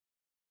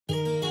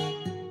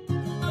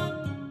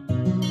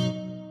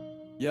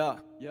Yeah.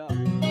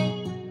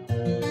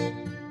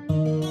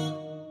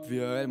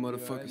 VRL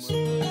motherfuckers.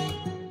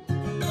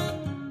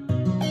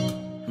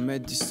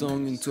 Made this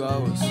song in 2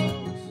 hours.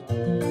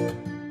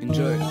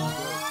 Enjoy.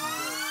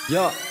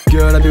 Yeah.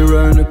 Girl, I be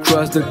running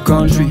across the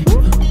country.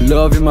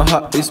 Love in my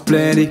heart is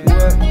plenty.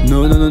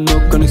 No,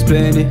 can't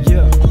explain it.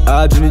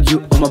 I just need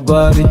you on my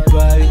body.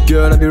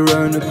 Girl, I be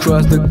running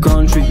across the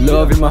country.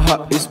 Love in my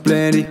heart is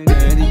plenty.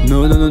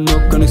 No,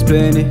 can't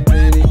explain it.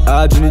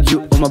 I just need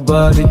you on my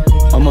body.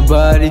 On my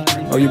body,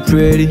 oh you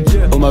pretty,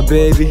 oh my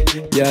baby,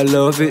 yeah I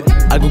love it.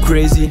 I go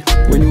crazy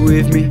when you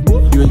with me.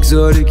 You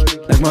exotic,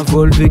 like my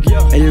Volvic,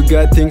 and you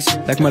got things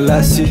like my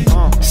lassie.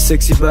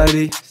 Sexy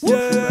body,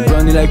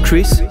 running like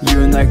Chris.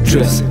 You an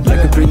actress,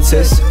 like a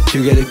princess.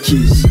 You get a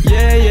kiss.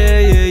 Yeah.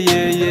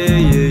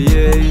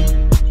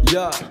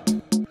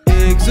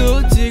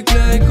 Exotic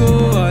like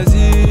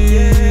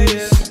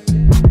Oasis.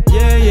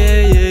 Yeah.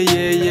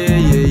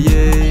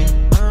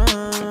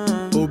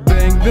 Oh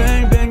bang,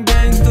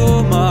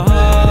 stole my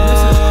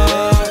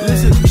heart.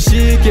 Listen.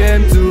 She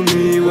came to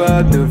me,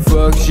 what the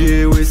fuck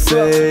she would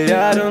say?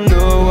 I don't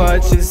know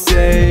what she's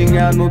saying.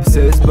 I'm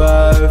obsessed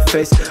by her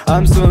face.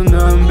 I'm so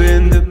numb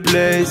in the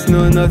place.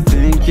 No,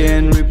 nothing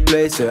can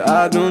replace her.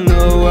 I don't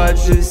know what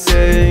she's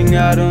saying.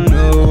 I don't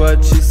know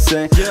what she's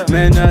saying.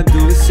 Man, I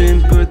do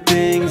simple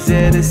things,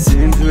 yeah, it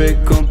seems very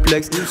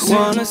complex.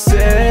 Wanna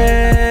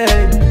say,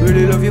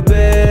 really love you,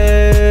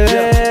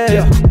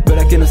 babe, but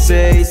I cannot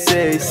say.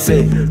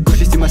 Cause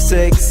she's still my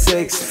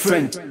sex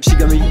friend. She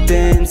got me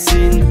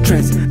dancing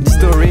trance. This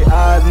story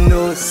had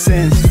no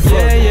sense.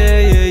 Yeah.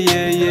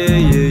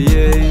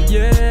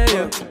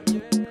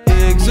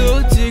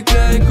 Exotic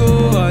like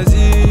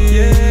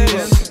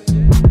Oasis.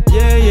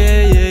 Yeah.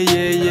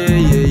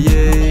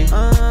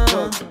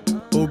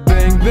 Oh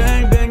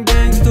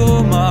bang,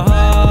 stole my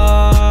heart.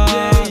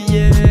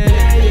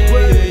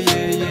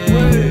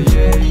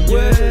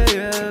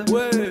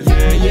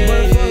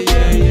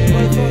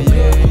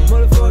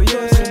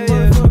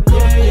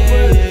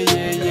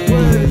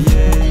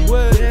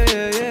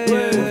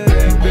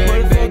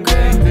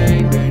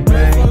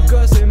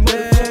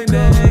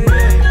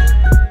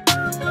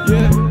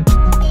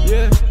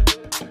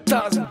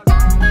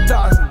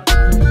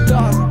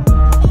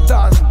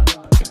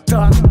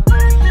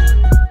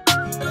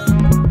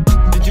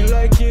 Did you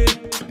like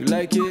it? You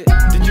like it?